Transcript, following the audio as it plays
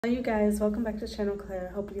Hello you guys, welcome back to Channel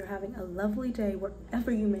Claire. Hope you're having a lovely day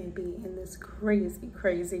wherever you may be in this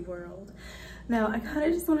crazy world. Now, I kind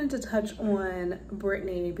of just wanted to touch on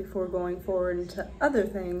Britney before going forward into other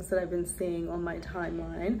things that I've been seeing on my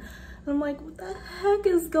timeline. And I'm like, what the heck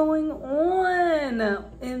is going on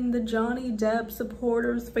in the Johnny Depp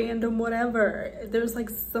supporters, fandom, whatever? There's like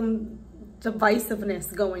some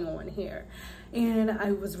divisiveness going on here. And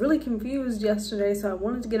I was really confused yesterday, so I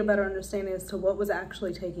wanted to get a better understanding as to what was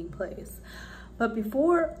actually taking place. But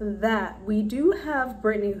before that, we do have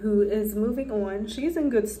Britney, who is moving on. She's in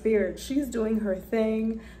good spirits. She's doing her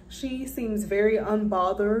thing. She seems very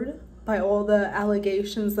unbothered by all the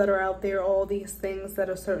allegations that are out there, all these things that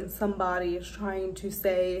a certain somebody is trying to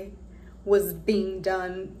say was being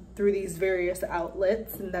done through these various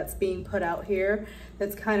outlets, and that's being put out here.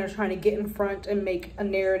 That's kind of trying to get in front and make a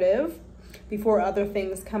narrative before other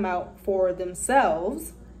things come out for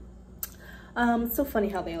themselves. It's so funny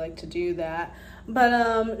how they like to do that.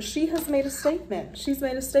 But she has made a statement. She's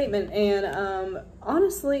made a statement, and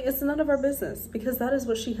honestly, it's none of our business, because that is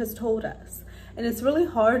what she has told us. And it's really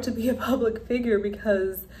hard to be a public figure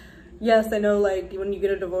because, yes, I know, like, when you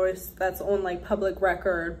get a divorce, that's on, like, public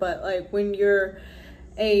record, but, like, when you're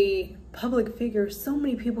a public figure, so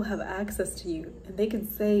many people have access to you, and they can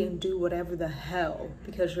say and do whatever the hell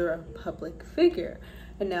because you're a public figure,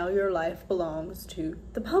 and now your life belongs to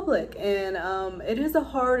the public. And it is a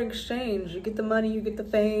hard exchange. You get the money, you get the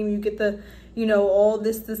fame, you get the, you know, all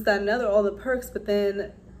this, that, and other, all the perks, but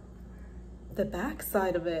then the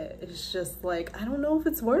backside of it is just like, I don't know if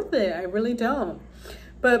it's worth it. I really don't.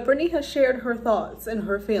 But Britney has shared her thoughts and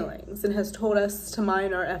her feelings and has told us to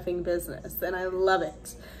mind our effing business, and I love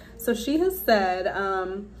it. So she has said,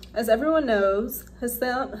 as everyone knows,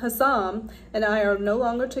 Hassam and I are no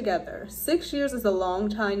longer together. 6 years is a long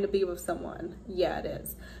time to be with someone. Yeah, it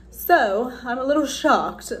is. So I'm a little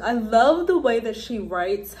shocked. I love the way that she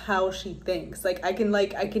writes how she thinks. Like I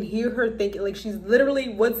can hear her thinking, like she's literally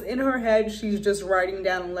what's in her head. She's just writing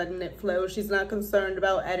down and letting it flow. She's not concerned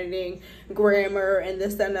about editing, grammar, and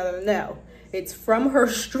this, that, and other. No. It's from her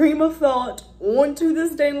stream of thought onto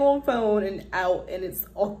this dang long phone and out, and it's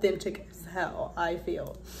authentic as hell, I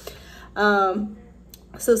feel.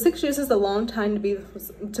 So 6 years is a long time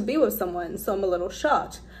to be with someone, so I'm a little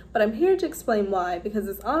shocked. But I'm here to explain why, because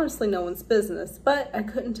it's honestly no one's business, but I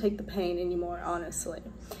couldn't take the pain anymore, honestly.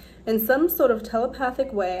 In some sort of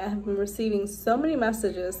telepathic way, I have been receiving so many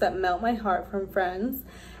messages that melt my heart from friends,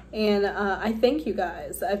 and I thank you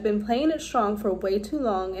guys. I've been playing it strong for way too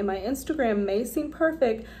long, and my Instagram may seem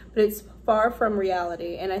perfect, but it's far from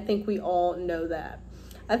reality, and I think we all know that.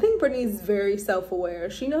 I think Britney's very self-aware.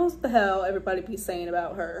 She knows what the hell everybody be saying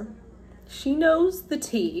about her. She knows the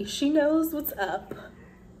tea. She knows what's up.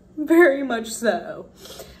 Very much so.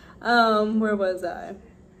 Where was I?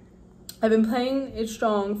 I've been playing it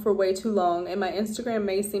strong for way too long, and my Instagram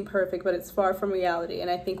may seem perfect, but it's far from reality,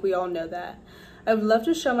 and I think we all know that. I would love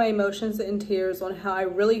to show my emotions and tears on how I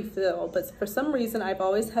really feel, but for some reason I've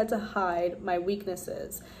always had to hide my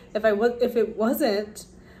weaknesses. If I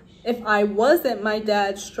wasn't my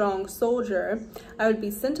dad's strong soldier, I would be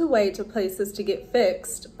sent away to places to get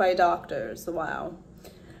fixed by doctors. Wow.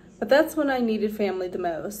 But that's when I needed family the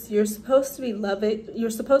most. You're supposed to be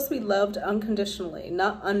loved unconditionally,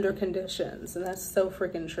 not under conditions, and that's so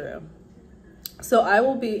freaking true. So I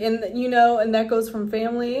will be, and you know, and that goes from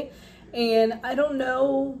family. And I don't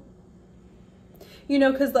know, you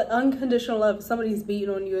know, because like unconditional love, if somebody's beating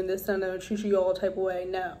on you and this and that, treat you all type of way,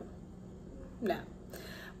 no.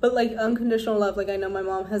 But like unconditional love, like I know my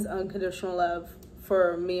mom has unconditional love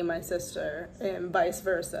for me and my sister, and vice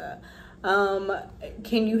versa.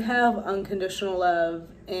 Can you have unconditional love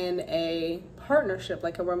in a partnership,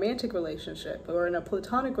 like a romantic relationship or in a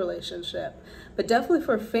platonic relationship? But definitely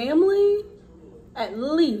for family, at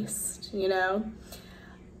least, you know.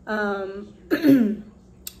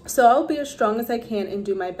 So I'll be as strong as I can and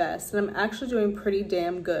do my best, and I'm actually doing pretty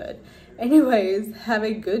damn good. Anyways, have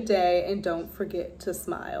a good day and don't forget to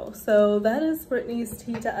smile. So that is Britney's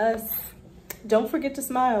tea to us. Don't forget to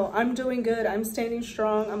smile. I'm doing good. I'm standing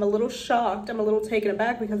strong. I'm a little shocked. I'm a little taken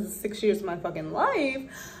aback because it's 6 years of my fucking life,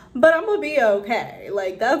 but I'm gonna be okay.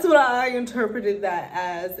 Like that's what I interpreted that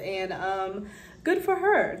as, and good for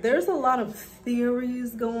her. There's a lot of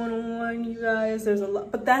theories going on, you guys. There's a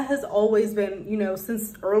lot, but that has always been, you know,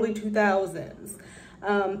 since early 2000s.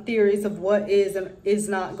 Theories of what is and is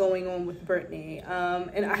not going on with Britney.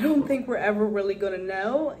 And I don't think we're ever really gonna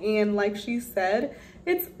know. And like she said,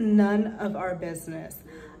 it's none of our business.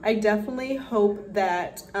 I definitely hope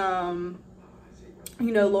that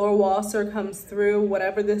you know, Laura Wasser comes through,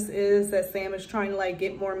 whatever this is that Sam is trying to like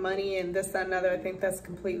get more money and this, that, and other. I think that's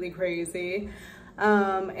completely crazy.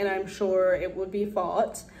 And I'm sure it would be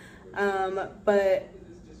fought. But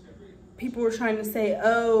people were trying to say,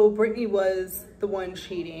 oh, Britney was the one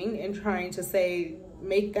cheating, and trying to say,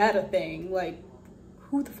 make that a thing. Like,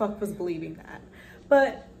 who the fuck was believing that?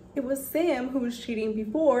 But it was Sam who was cheating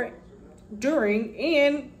before, during,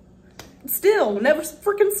 and still never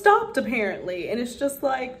freaking stopped, apparently. And it's just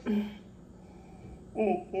like,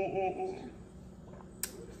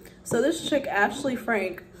 So this chick, Ashley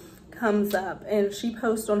Frank, comes up and she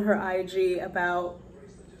posts on her IG about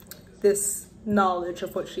this knowledge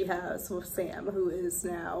of what she has with Sam, who is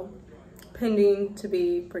now pending to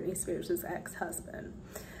be Britney Spears' ex-husband.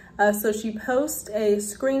 So she posts a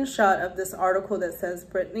screenshot of this article that says,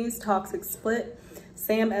 Britney's toxic split.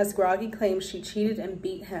 Sam, as groggy, claims she cheated and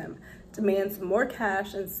beat him, demands more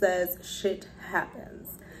cash, and says shit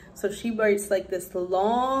happens. So she writes like this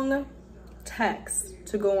long text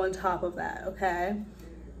to go on top of that, okay?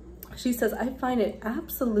 She says, I find it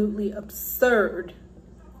absolutely absurd.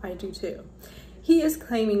 I do too. He is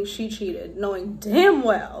claiming she cheated, knowing damn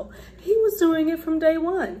well he was doing it from day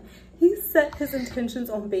one. He set his intentions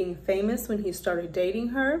on being famous when he started dating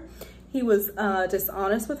her. He was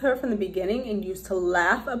dishonest with her from the beginning and used to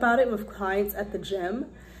laugh about it with clients at the gym.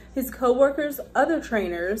 His co-workers, other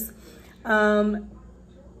trainers at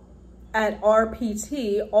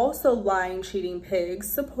RPT, also lying, cheating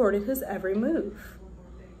pigs, supported his every move.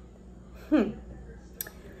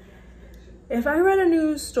 If I read a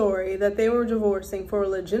news story that they were divorcing for a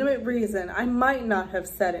legitimate reason, I might not have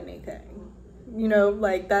said anything, you know,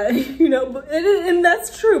 like that, you know, and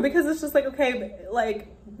that's true, because it's just like, okay, like,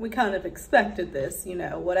 we kind of expected this, you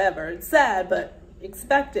know, whatever. It's sad, but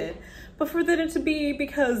expected. But for it to be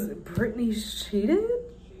because Britney cheated?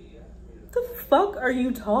 What the fuck are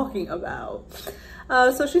you talking about?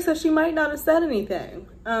 So she says she might not have said anything,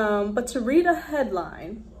 but to read a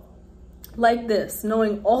headline like this,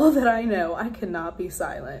 knowing all that I know, I cannot be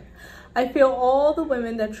silent. I feel all the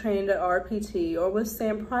women that trained at RPT or with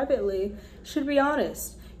Sam privately should be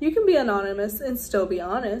honest. You can be anonymous and still be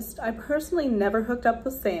honest. I personally never hooked up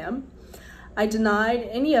with Sam. I denied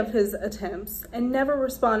any of his attempts and never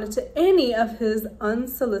responded to any of his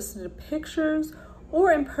unsolicited pictures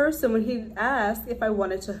or in person when he asked if I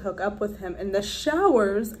wanted to hook up with him in the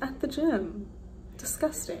showers at the gym.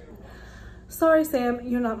 Disgusting. Sorry, Sam,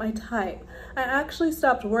 you're not my type. I actually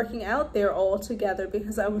stopped working out there altogether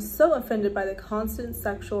because I was so offended by the constant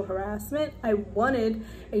sexual harassment. I wanted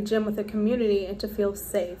a gym with a community and to feel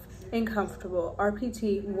safe and comfortable.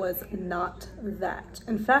 RPT was not that.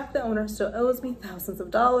 In fact, the owner still owes me thousands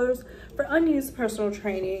of dollars for unused personal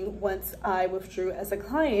training once I withdrew as a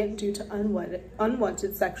client due to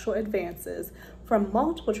unwanted sexual advances from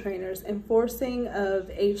multiple trainers and forcing of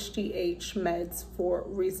HGH meds for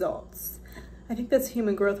results. I think that's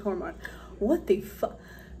human growth hormone. What the fuck?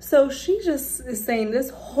 So she just is saying this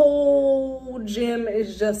whole gym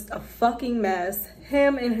is just a fucking mess.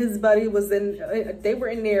 Him and his buddy they were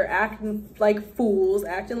in there acting like fools,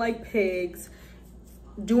 acting like pigs,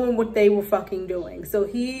 doing what they were fucking doing. So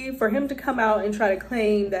for him to come out and try to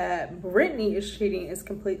claim that Britney is cheating is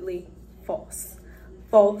completely false.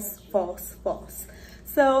 False, false, false.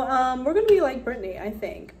 So we're gonna be like Britney, I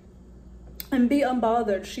think, and be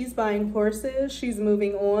unbothered. She's buying horses, she's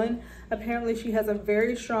moving on. Apparently she has a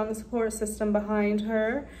very strong support system behind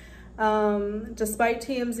her. Despite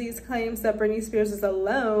TMZ's claims that Britney Spears is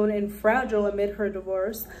alone and fragile amid her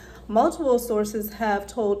divorce, multiple sources have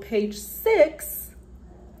told Page 6.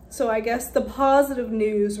 So I guess the positive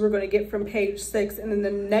news we're going to get from Page 6, and then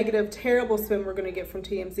the negative, terrible spin we're going to get from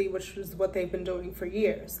TMZ, which is what they've been doing for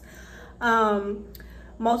years.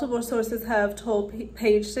 Multiple sources have told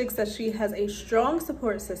Page 6 that she has a strong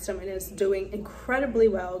support system and is doing incredibly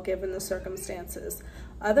well given the circumstances.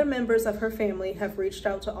 Other members of her family have reached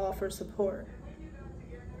out to offer support.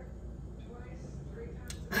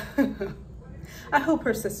 I hope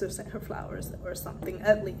her sister sent her flowers or something,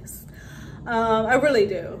 at least. I really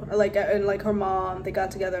do. And like her mom, they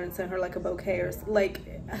got together and sent her like a bouquet, or like,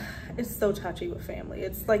 it's so touchy with family.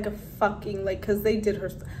 It's like a fucking, like, because they did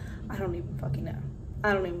her, I don't even fucking know.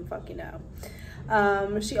 I don't even fucking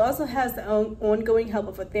know. She also has the ongoing help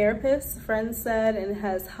of a therapist, friends said, and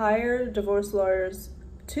has hired divorce lawyers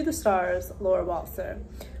to the stars, Laura Wasser.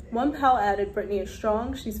 One pal added, Britney is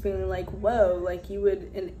strong. She's feeling like, whoa, like you would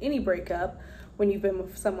in any breakup when you've been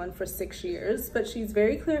with someone for 6 years, but she's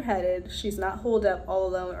very clear-headed. She's not holed up all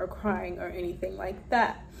alone or crying or anything like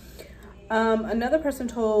that. Another person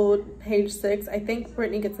told Page Six, I think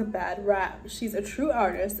Britney gets a bad rap. She's a true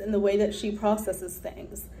artist in the way that she processes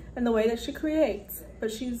things and the way that she creates,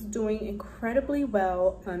 but she's doing incredibly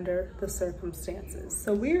well under the circumstances.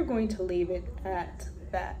 So we are going to leave it at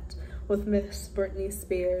that with Miss Britney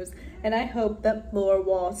Spears, and I hope that Laura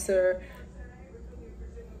Walser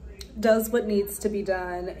does what needs to be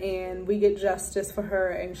done and we get justice for her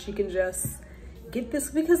and she can just get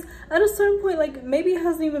this, because at a certain point, like, maybe it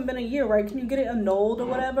hasn't even been a year, right? Can you get it annulled or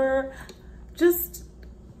whatever? Just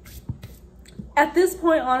at this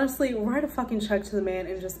point, honestly, write a fucking check to the man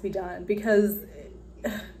and just be done, because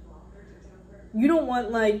you don't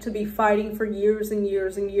want, like, to be fighting for years and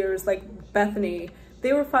years and years. Like Bethany,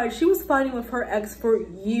 they were fighting, she was fighting with her ex for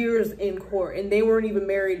years in court, and they weren't even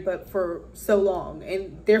married but for so long,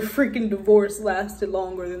 and their freaking divorce lasted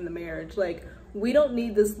longer than the marriage. Like, we don't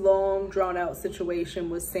need this long drawn out situation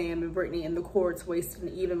with Sam and Britney in the courts wasting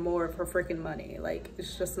even more of her freaking money. Like,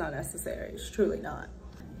 it's just not necessary. It's truly not.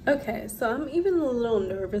 Okay, so I'm even a little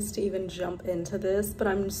nervous to even jump into this, but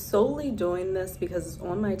I'm solely doing this because it's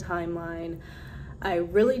on my timeline. I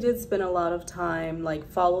really did spend a lot of time like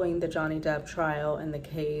following the Johnny Depp trial and the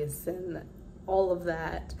case and all of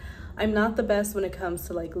that. I'm not the best when it comes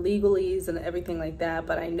to like legalese and everything like that,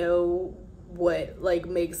 but I know what like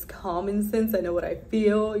makes common sense. I know what I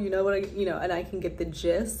feel, you know, and I can get the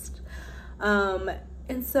gist.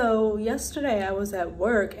 And so yesterday I was at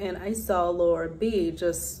work and I saw Laura B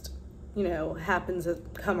just, you know, happens to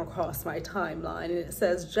come across my timeline, and it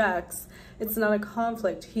says, Jax, it's not a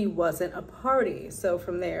conflict, he wasn't a party. So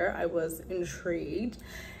from there I was intrigued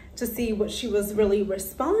to see what she was really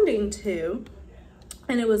responding to,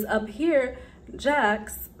 and it was up here,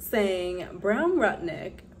 Jax saying Brown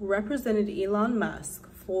Rudnick represented Elon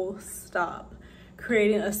Musk, full stop,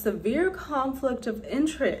 creating a severe conflict of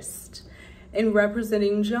interest in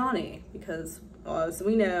representing Johnny, because as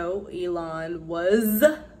we know, Elon was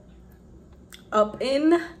up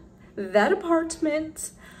in that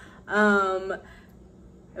apartment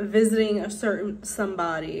visiting a certain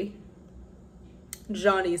somebody,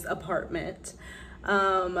 Johnny's apartment,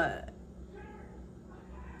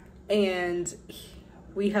 and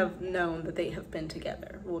we have known that they have been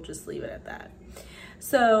together. We'll just leave it at that.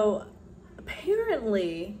 So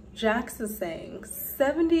apparently Jax is saying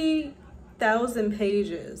 70,000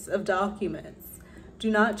 pages of documents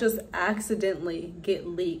do not just accidentally get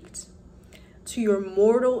leaked to your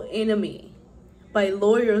mortal enemy by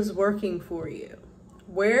lawyers working for you.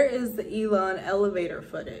 Where is the Elon elevator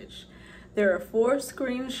footage? There are 4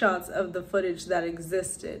 screenshots of the footage that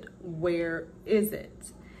existed. Where is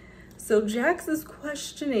it? So Jax is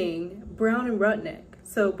questioning Brown and Rudnick.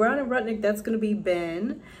 So Brown and Rudnick, that's going to be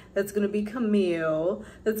Ben, that's going to be Camille,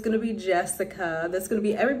 that's going to be Jessica, that's going to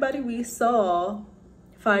be everybody we saw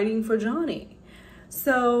fighting for Johnny.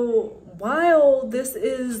 So while this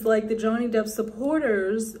is like the Johnny Depp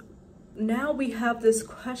supporters, now we have this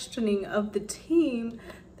questioning of the team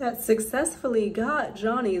that successfully got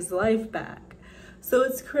Johnny's life back. So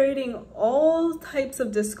it's creating all types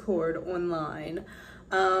of discord online.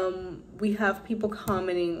 We have people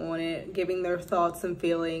commenting on it, giving their thoughts and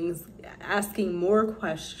feelings, asking more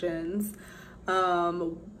questions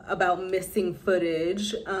about missing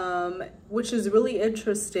footage, which is really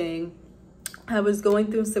interesting. I was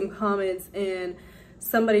going through some comments and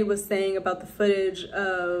somebody was saying about the footage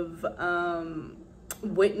of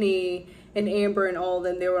Whitney and Amber and all of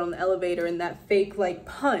them. They were on the elevator and that fake like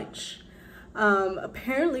punch.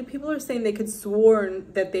 Apparently people are saying they could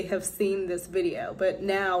sworn that they have seen this video, but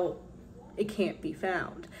now it can't be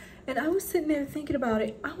found. And I was sitting there thinking about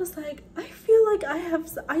it. I was like, I feel like I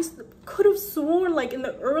could have sworn, like in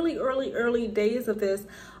the early days of this,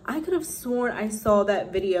 I could have sworn I saw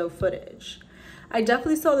that video footage. I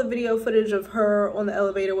definitely saw the video footage of her on the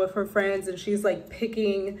elevator with her friends, and she's like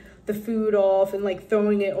picking the food off and like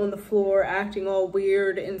throwing it on the floor, acting all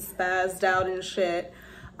weird and spazzed out and shit.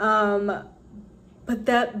 But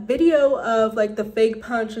that video of like the fake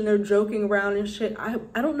punch and they're joking around and shit,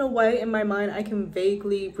 I don't know why in my mind I can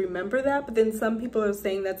vaguely remember that, but then some people are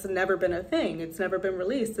saying that's never been a thing. It's never been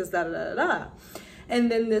released, it's da-da-da-da-da.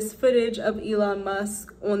 And then this footage of Elon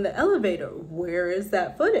Musk on the elevator, where is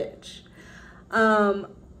that footage? And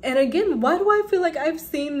again, why do I feel like I've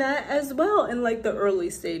seen that as well in like the early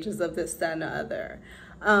stages of this, that, and the other?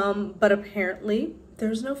 But apparently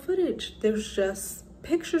there's no footage. There's just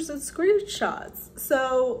pictures and screenshots.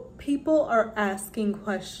 So people are asking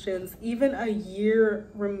questions even a year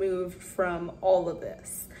removed from all of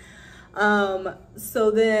this. So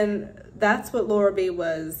then that's what Laura B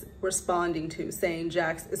was responding to, saying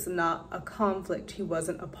Jax is not a conflict, he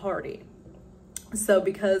wasn't a party. So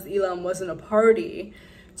because Elon wasn't a party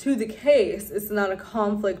to the case, it's not a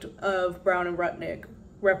conflict of Brown and Rudnick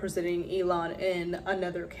representing Elon in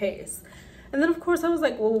another case. And then of course I was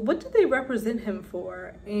like, well, what did they represent him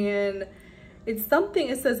for? And it's something,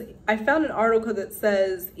 it says, I found an article that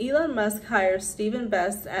says Elon Musk hires Stephen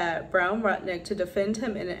Best at Brown Rudnick to defend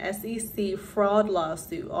him in an SEC fraud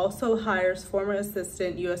lawsuit. Also hires former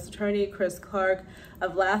assistant U.S. Attorney Chris Clark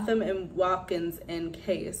of Latham and Watkins in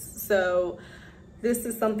case. So this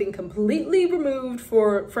is something completely removed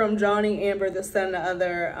from Johnny, Amber, this, that, and the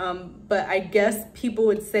other. But I guess people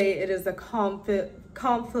would say it is a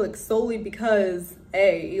conflict solely because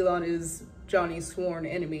Elon is Johnny's sworn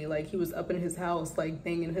enemy. Like, he was up in his house, like,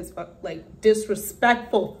 banging his, like,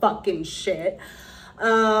 disrespectful fucking shit.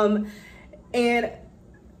 And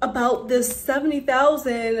about this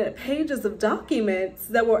 70,000 pages of documents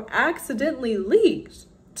that were accidentally leaked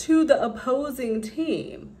to the opposing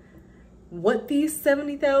team. What these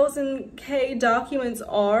 70,000 documents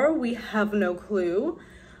are, we have no clue.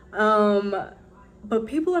 But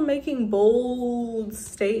people are making bold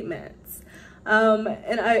statements. And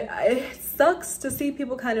it sucks to see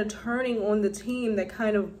people kind of turning on the team that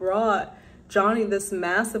kind of brought Johnny this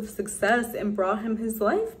massive success and brought him his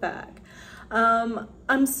life back.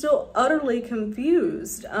 I'm still utterly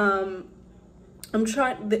confused.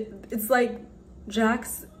 It's like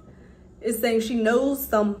Jax is saying she knows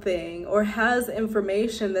something or has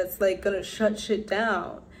information that's like gonna shut shit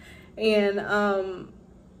down. And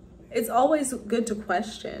it's always good to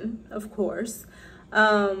question, of course.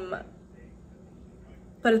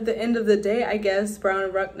 But at the end of the day, I guess Brown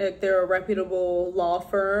and Rudnick, they're a reputable law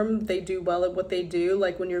firm. They do well at what they do.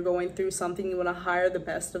 Like, when you're going through something, you want to hire the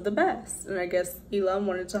best of the best. And I guess Elon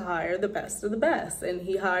wanted to hire the best of the best. And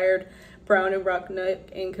he hired Brown and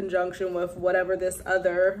Rudnick in conjunction with whatever this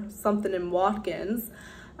other something in Watkins.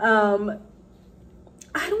 I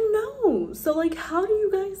don't know. So, like, how do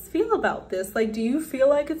you guys feel about this? Like, do you feel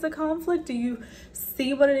like it's a conflict? Do you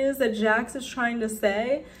see what it is that Jax is trying to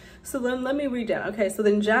say? So then let me read down. Okay, so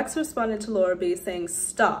then Jax responded to Laura B saying,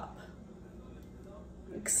 stop.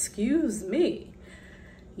 Excuse me.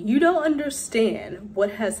 You don't understand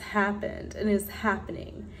what has happened and is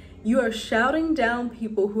happening. You are shouting down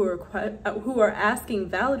people who are asking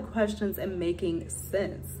valid questions and making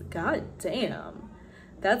sense. God damn.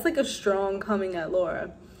 That's like a strong coming at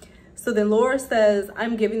Laura. So then Laura says,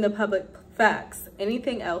 I'm giving the public facts.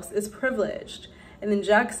 Anything else is privileged. And then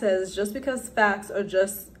Jax says, just because facts are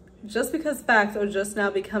just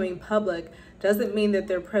now becoming public doesn't mean that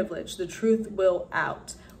they're privileged. The truth will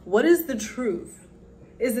out. What is the truth?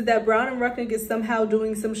 Is it that Brown and Rudnick is somehow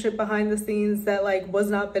doing some shit behind the scenes that, like,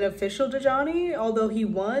 was not beneficial to Johnny, although he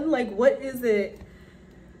won? Like, what is it?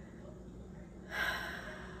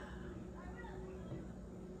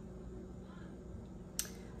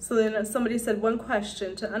 So then somebody said, one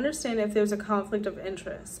question, to understand if there's a conflict of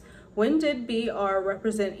interest. When did BR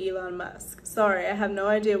represent Elon Musk? Sorry, I have no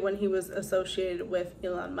idea when he was associated with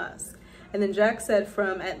Elon Musk. And then Jack said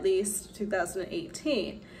from at least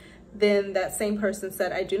 2018. Then that same person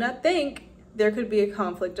said, I do not think there could be a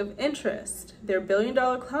conflict of interest. Their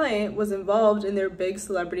billion-dollar client was involved in their big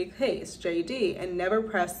celebrity case, JD, and never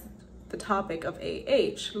pressed the topic of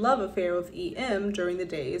AH, love affair with EM during the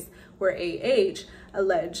days where AH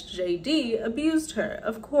alleged JD abused her.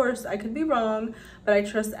 Of course, I could be wrong, but I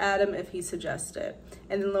trust Adam if he suggests it.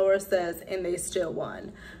 And then Laura says, and they still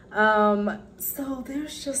won. So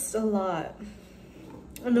there's just a lot.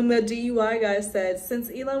 And then the DUI guy said,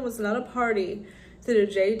 since Elon was not a party to the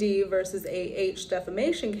JD versus AH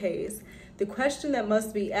defamation case, the question that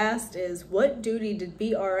must be asked is, what duty did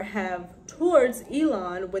BR have towards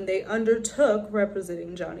Elon when they undertook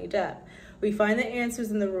representing Johnny Depp? We find the answers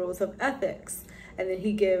in the rules of ethics. And then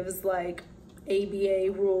he gives like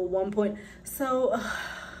ABA rule 1 point. So,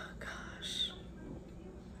 gosh,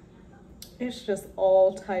 it's just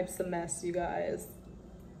all types of mess, you guys.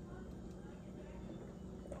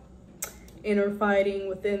 Inner fighting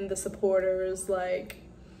within the supporters, like,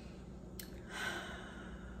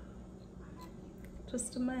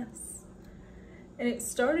 just a mess. And it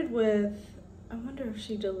started with, I wonder if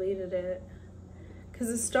she deleted it, because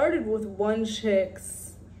it started with one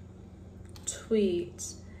chick's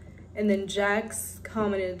tweet, and then Jax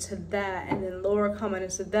commented to that, and then Laura commented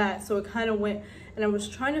to that. So it kind of went, and I was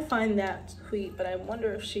trying to find that tweet, but I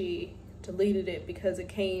wonder if she deleted it because it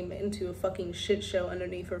came into a fucking shit show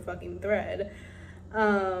underneath her fucking thread.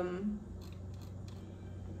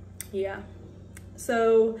 Yeah.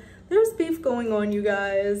 So there's beef going on, you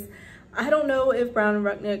guys. I don't know if Brown and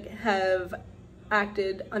Rudnick have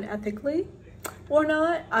acted unethically or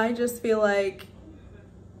not. I just feel like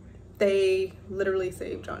they literally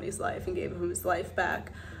saved Johnny's life and gave him his life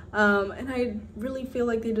back. And I really feel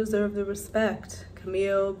like they deserve the respect.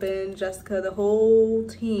 Camille, Ben, Jessica, the whole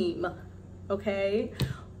team, okay?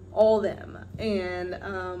 All them. And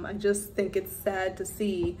I just think it's sad to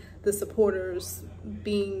see the supporters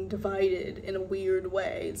being divided in a weird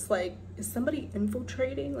way. It's like, is somebody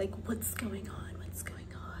infiltrating? Like, what's going on?